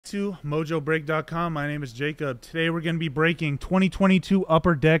to Mojobreak.com. My name is Jacob. Today we're going to be breaking 2022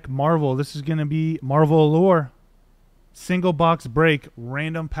 Upper Deck Marvel. This is going to be Marvel Allure. Single box break,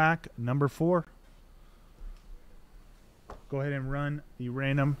 random pack number 4. Go ahead and run the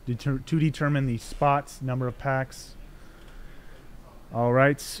random to determine the spots, number of packs. All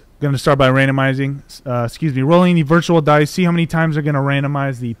right. Going to start by randomizing, rolling the virtual dice. See how many times they're going to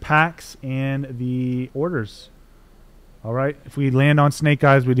randomize the packs and the orders. All right. If we land on Snake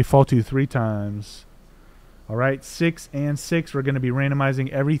Eyes, we default to 3 times. All right. 6 and 6. We're going to be randomizing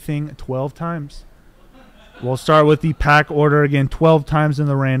everything 12 times. We'll start with the pack order again, 12 times in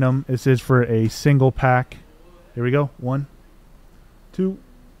the random. This is for a single pack. Here we go. 1, 2,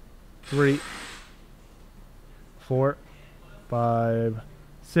 3, 4, 5,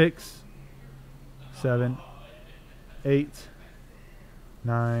 6, 7, 8,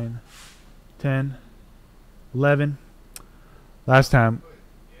 9, 10, 11. Last time.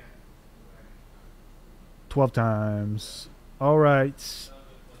 12 times. All right.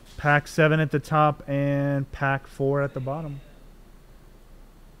 Pack 7 at the top and pack 4 at the bottom.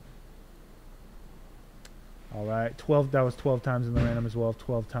 All right. 12. That was 12 times in the random as well.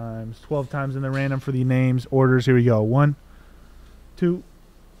 12 times. 12 times in the random for the names, orders. Here we go. 1, 2,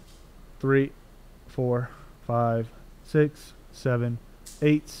 3, 4, 5, 6, 7,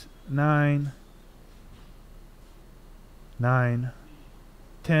 8, 9,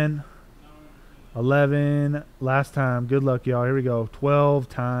 10, 11. Last time. Good luck, y'all. Here we go. 12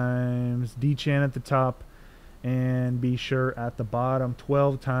 times. D-Chan at the top and Be Sure at the bottom.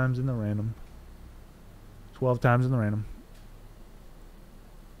 12 times in the random. 12 times in the random.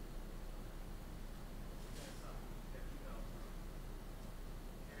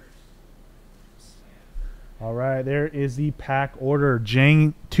 All right, there is the pack order.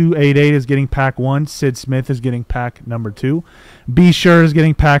 Jang 288 is getting pack 1. Sid Smith is getting pack number 2. Be Sure is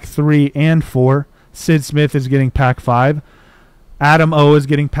getting pack 3 and 4. Sid Smith is getting pack 5. Adam O is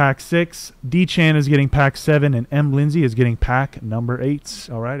getting pack 6. D-Chan is getting pack 7. And M. Lindsay is getting pack number 8.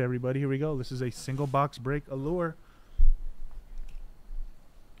 All right, everybody, here we go. This is a single box break Allure.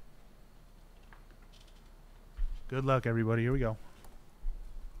 Good luck, everybody. Here we go.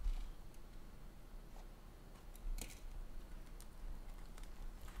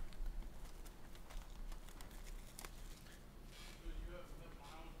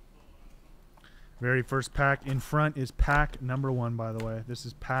 Very first pack in front is pack number 1, by the way. This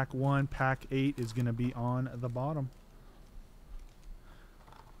is pack 1. Pack 8 is going to be on the bottom.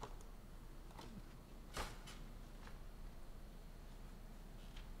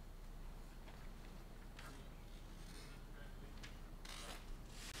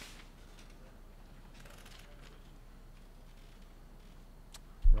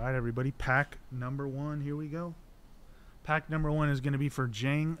 All right, everybody. Pack number 1. Here we go. Pack number 1 is going to be for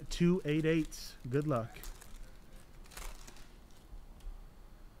Jang 288. Good luck.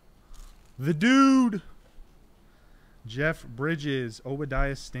 The Dude. Jeff Bridges.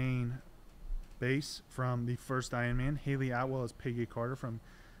 Obadiah Stane. Base from the first Iron Man. Haley Atwell as Peggy Carter from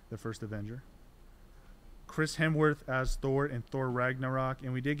the first Avenger. Chris Hemsworth as Thor in Thor Ragnarok.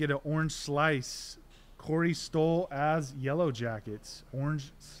 And we did get an orange slice. Corey Stoll as Yellow Jackets.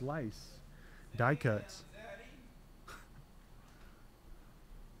 Orange slice. Die cuts.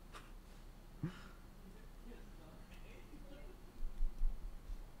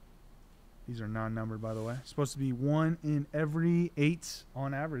 These are non-numbered, by the way. Supposed to be 1 in every 8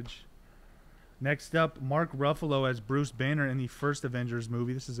 on average. Next up, Mark Ruffalo as Bruce Banner in the first Avengers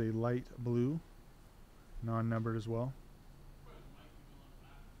movie. This is a light blue. Non-numbered as well.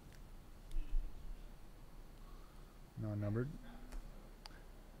 Non-numbered.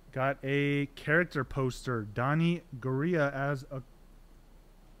 Got a character poster. Donnie Goria as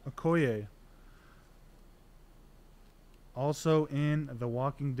Okoye. Also in The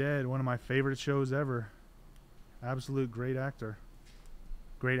Walking Dead, one of my favorite shows ever. Absolute great actor.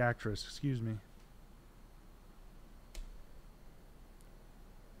 Great actress, excuse me.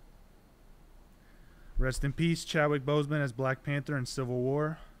 Rest in peace, Chadwick Boseman as Black Panther in Civil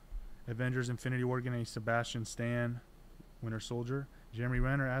War. Avengers Infinity War getting a Sebastian Stan, Winter Soldier. Jeremy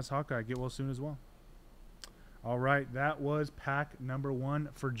Renner as Hawkeye. Get well soon as well. All right, that was pack number 1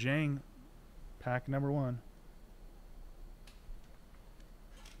 for Jang. Pack number 1.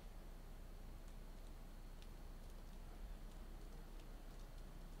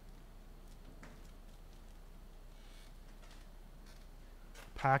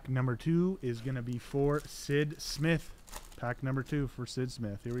 Pack number 2 is going to be for Sid Smith. Pack number 2 for Sid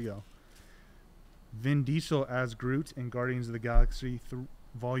Smith. Here we go. Vin Diesel as Groot in Guardians of the Galaxy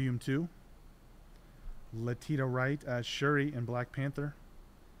Volume 2. Latita Wright as Shuri in Black Panther.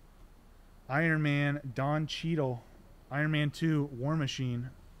 Iron Man, Don Cheadle. Iron Man 2, War Machine.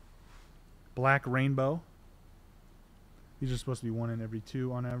 Black Rainbow. These are supposed to be 1 in every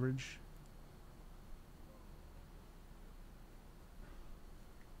 2 on average.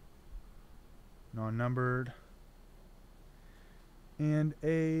 Non-numbered. And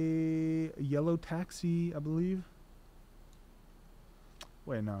a yellow taxi, I believe.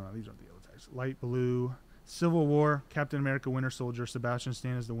 Wait, no, these aren't the yellow taxi. Light blue. Civil War, Captain America, Winter Soldier. Sebastian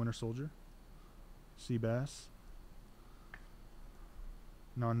Stan is the Winter Soldier. Seabass.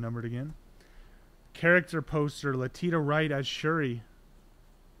 Non-numbered again. Character poster, Latita Wright as Shuri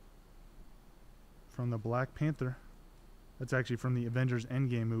from the Black Panther. That's actually from the Avengers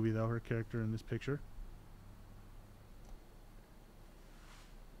Endgame movie, though, her character in this picture.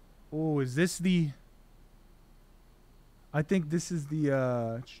 Oh, is this the... I think this is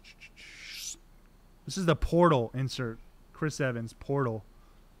the... this is the Portal insert. Chris Evans, Portal.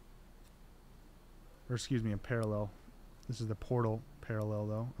 Or excuse me, a parallel. This is the Portal parallel,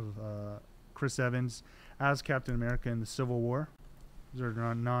 though, of Chris Evans as Captain America in the Civil War. These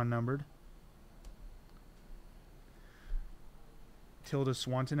are non-numbered. Tilda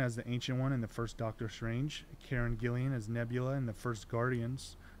Swinton as the Ancient One in the first Doctor Strange. Karen Gillan as Nebula in the first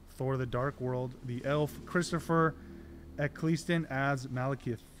Guardians. Thor: The Dark World. The Elf, Christopher Eccleston as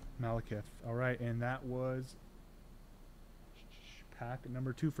Malekith. All right, and that was pack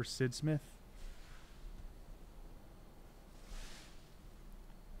number 2 for Sid Smith.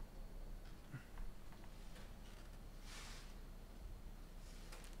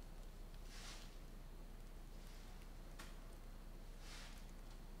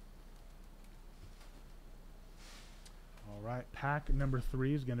 All right, pack number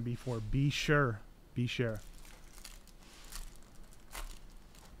 3 is going to be for Be Sure. Be Sure.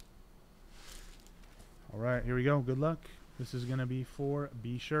 All right, here we go. Good luck. This is going to be for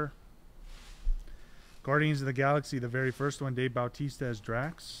Be Sure. Guardians of the Galaxy, the very first one, Dave Bautista as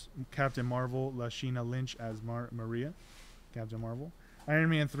Drax. Captain Marvel, Lashina Lynch as Maria. Captain Marvel. Iron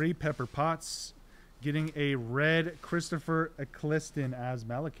Man 3, Pepper Potts. Getting a red Christopher Eccleston as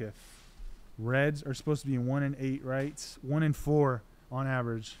Malekith. Reds are supposed to be 1 in 8, right? 1 in 4 on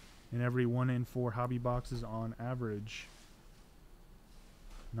average. In every 1 in 4 hobby boxes on average.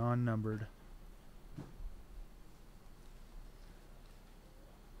 Non-numbered.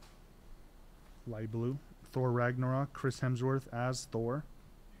 Light blue. Thor Ragnarok, Chris Hemsworth as Thor.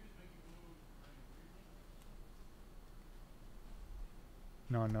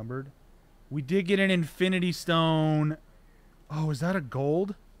 Non-numbered. We did get an Infinity Stone. Oh, is that a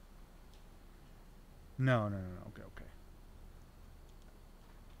gold? No. Okay.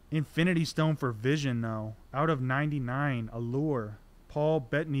 Infinity Stone for Vision, though. Out of 99, Allure. Paul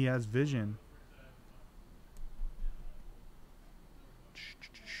Bettany as Vision.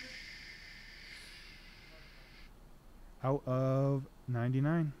 Out of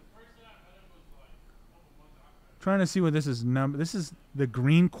 99. Trying to see what this is. This is the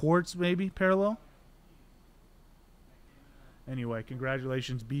green quartz, maybe, parallel. Anyway,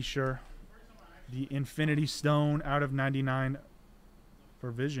 congratulations. Be Sure. The Infinity Stone out of 99 for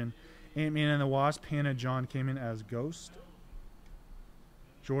Vision. Ant-Man and the Wasp, Hannah John came in as Ghost.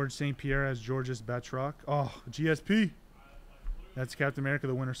 George St. Pierre as Georges Batroc. Oh, GSP. That's Captain America,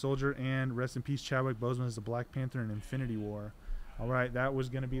 the Winter Soldier, and rest in peace, Chadwick Boseman as the Black Panther in Infinity War. All right, that was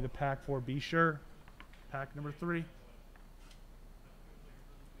going to be the pack for Be Sure. Pack number 3.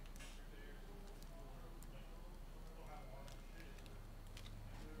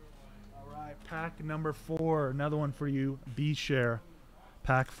 All right, pack number 4. Another one for you, Be Sure.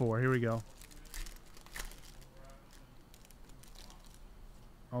 Pack 4. Here we go.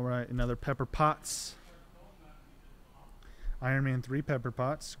 All right, another Pepper Potts. Iron Man 3, Pepper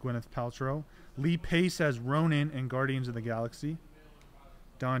Potts, Gwyneth Paltrow. Lee Pace as Ronan in Guardians of the Galaxy.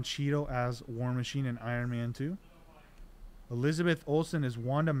 Don Cheadle as War Machine in Iron Man 2. Elizabeth Olsen is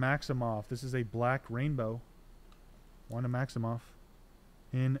Wanda Maximoff. This is a Black Rainbow. Wanda Maximoff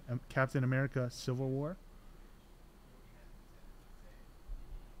in Captain America Civil War.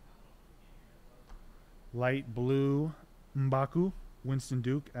 Light blue M'Baku. Winston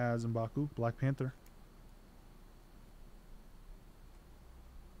Duke as M'Baku, Black Panther.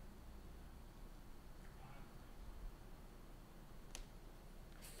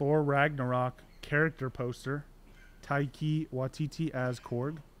 Thor Ragnarok character poster. Taiki Waititi as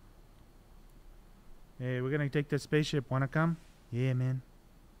Korg. Hey, we're going to take this spaceship. Want to come? Yeah, man.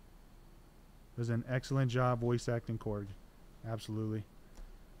 Does an excellent job voice acting Korg. Absolutely.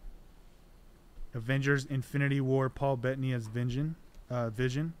 Avengers Infinity War, Paul Bettany as Vision.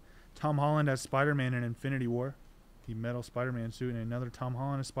 Tom Holland as Spider-Man in Infinity War. the metal Spider-Man suit, and another Tom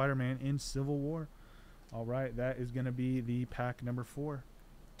Holland as Spider-Man in Civil War. All right, that is going to be the pack number 4.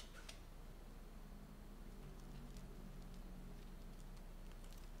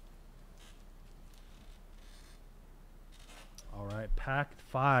 All right, pack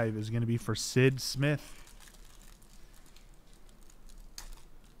 5 is going to be for Sid Smith.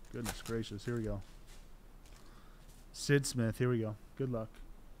 Goodness gracious, here we go. Sid Smith, here we go. Good luck.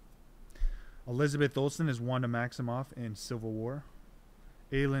 Elizabeth Olsen as Wanda Maximoff in Civil War.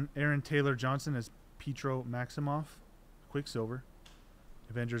 Aaron Taylor Johnson as Pietro Maximoff, Quicksilver.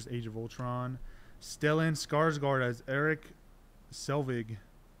 Avengers Age of Ultron. Stellan Skarsgård as Eric Selvig,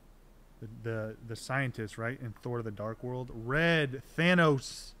 the scientist, right, in Thor: The Dark World. Red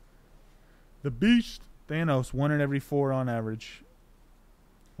Thanos, the Beast. Thanos, 1 in every 4 on average.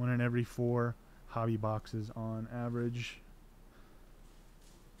 1 in every 4 hobby boxes on average.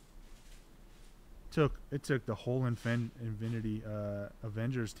 It took the whole Infinity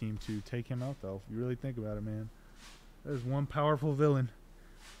Avengers team to take him out, though. If you really think about it, man, there's one powerful villain.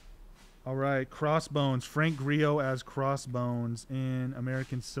 All right, Crossbones. Frank Grillo as Crossbones in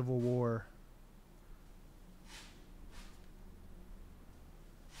American Civil War.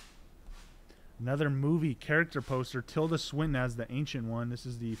 Another movie character poster. Tilda Swinton as the Ancient One. This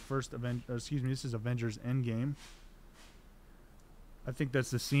is the first this is Avengers Endgame. I think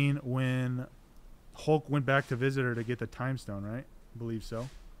that's the scene when Hulk went back to visit her to get the Time Stone, right? I believe so.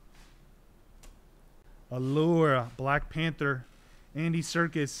 Allure, Black Panther, Andy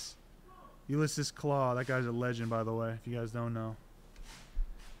Serkis, Ulysses Claw. That guy's a legend, by the way, if you guys don't know.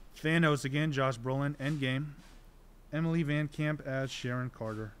 Thanos again, Josh Brolin, Endgame. Emily Van Camp as Sharon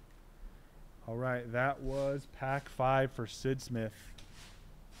Carter. All right, that was pack 5 for Sid Smith.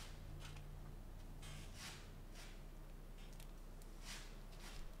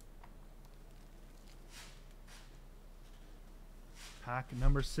 Pack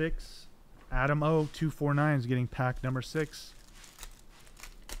number 6. Adam O 249 is getting pack number 6.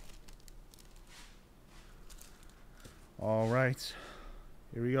 All right,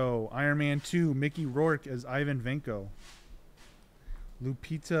 here we go. Iron Man 2, Mickey Rourke as Ivan Vanko.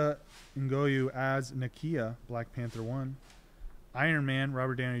 Lupita Nyong'o as Nakia, Black Panther 1. Iron Man,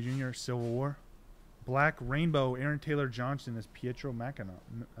 Robert Downey Jr., Civil War. Black Rainbow, Aaron Taylor Johnson as Pietro Maximoff.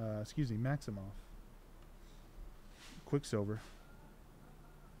 Quicksilver.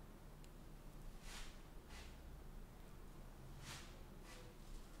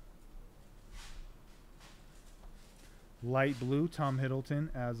 Light Blue, Tom Hiddleston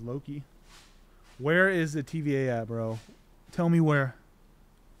as Loki. Where is the TVA at, bro? Tell me where.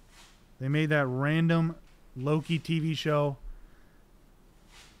 They made that random Loki TV show,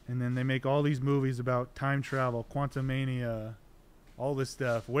 and then they make all these movies about time travel, Quantumania, all this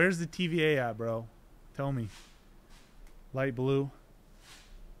stuff. Where's the TVA at, bro? Tell me. Light Blue.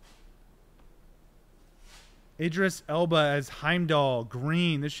 Idris Elba as Heimdall,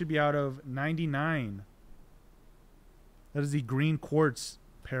 green. This should be out of 99. That is the green quartz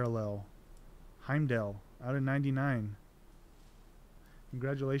parallel. Heimdall, out of 99.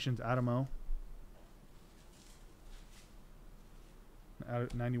 Congratulations, Adam O. Out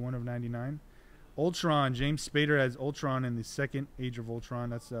of 91 of 99. Ultron, James Spader as Ultron in the second Age of Ultron.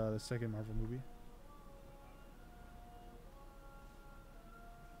 That's the second Marvel movie.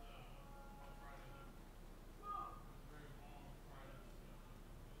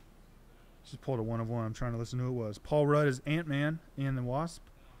 Just pulled a 1 of 1. I'm trying to listen to who it was. Paul Rudd as Ant-Man and the Wasp.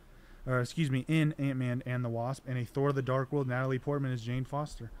 Or excuse me, in Ant-Man and the Wasp. And a Thor: The Dark World, Natalie Portman as Jane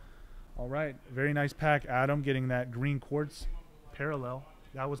Foster. All right, very nice pack. Adam getting that green quartz parallel.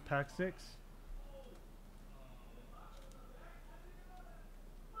 That was pack 6.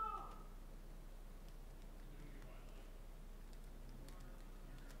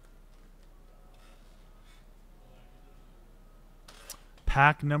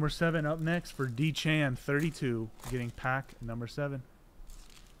 Pack number 7 up next for D Chan 32, getting pack number 7.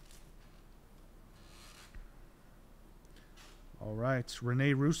 All right,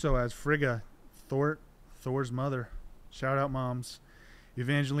 Renee Russo as Frigga, Thor's mother. Shout out, moms.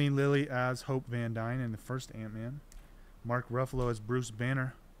 Evangeline Lilly as Hope Van Dyne in the first Ant-Man. Mark Ruffalo as Bruce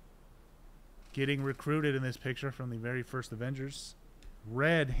Banner. Getting recruited in this picture from the very first Avengers.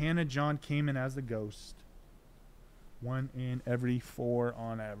 Red, Hannah John Kamen as the Ghost. 1 in every 4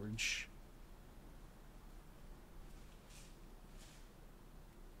 on average.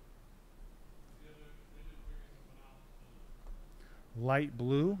 Light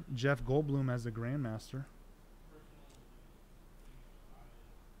Blue, Jeff Goldblum as the Grandmaster.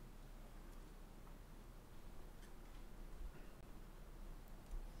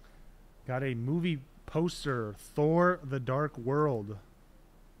 Got a movie poster, Thor: The Dark World.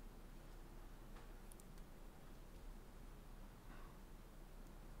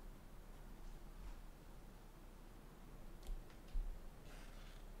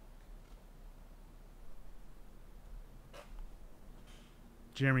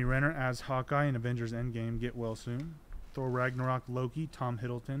 Jeremy Renner as Hawkeye in Avengers Endgame. Get well soon. Thor Ragnarok Loki, Tom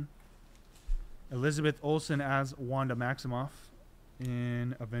Hiddleston. Elizabeth Olsen as Wanda Maximoff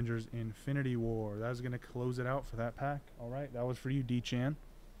in Avengers Infinity War. That was going to close it out for that pack. All right, that was for you, D-Chan.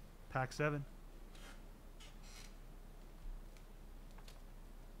 Pack 7.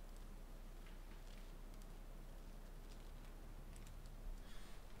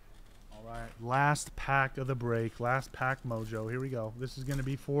 All right, last pack of the break. Last pack mojo. Here we go. This is going to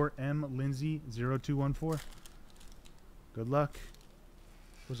be for M. Lindsay 0214. Good luck.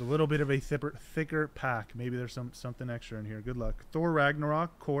 Was a little bit of a thicker pack. Maybe there's something extra in here. Good luck. Thor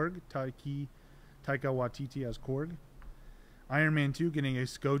Ragnarok, Korg. Taika Waititi as Korg. Iron Man 2 getting a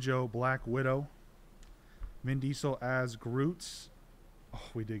Skojo Black Widow. Vin Diesel as Groot. Oh,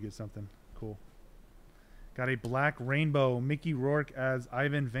 we did get something. Cool. Got a Black Rainbow. Mickey Rourke as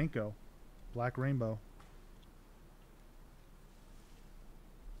Ivan Vanko. Black Rainbow.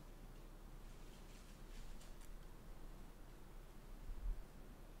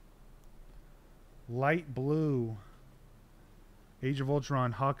 Light Blue. Age of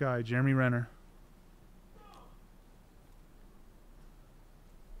Ultron, Hawkeye, Jeremy Renner.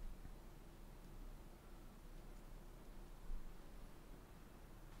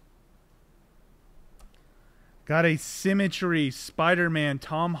 Got a Symmetry, Spider-Man,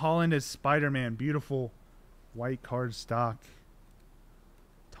 Tom Holland as Spider-Man. Beautiful white card stock.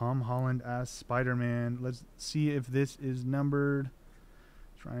 Tom Holland as Spider-Man. Let's see if this is numbered.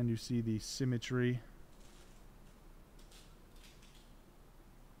 Trying to see the Symmetry.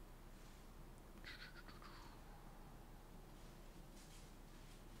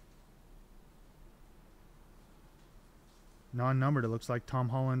 Non-numbered, it looks like Tom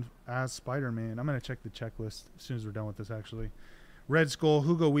Holland as Spider-Man. I'm going to check the checklist as soon as we're done with this, actually. Red Skull,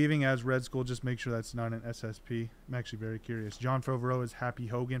 Hugo Weaving as Red Skull. Just make sure that's not an SSP. I'm actually very curious. Jon Favreau as Happy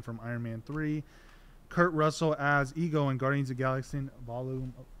Hogan from Iron Man 3. Kurt Russell as Ego in Guardians of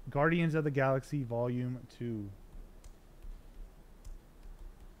the Galaxy Volume 2.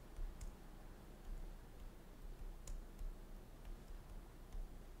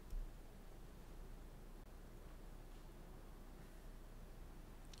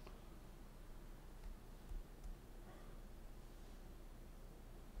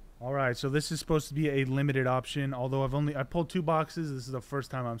 All right, so this is supposed to be a limited option. Although I pulled 2 boxes. This is the first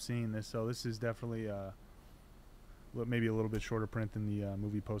time I'm seeing this, so this is definitely maybe a little bit shorter print than the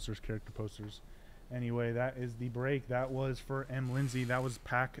movie posters, character posters. Anyway, that is the break. That was for M. Lindsay. That was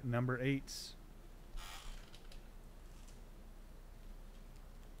pack number 8.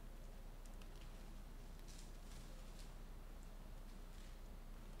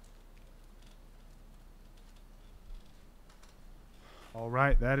 All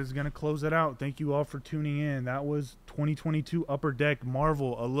right, that is going to close it out. Thank you all for tuning in. That was 2022 Upper Deck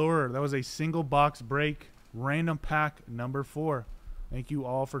Marvel Allure. That was a single box break, random pack number 4. Thank you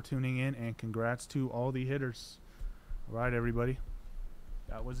all for tuning in, and congrats to all the hitters. All right, everybody.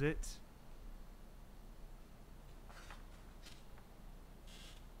 That was it.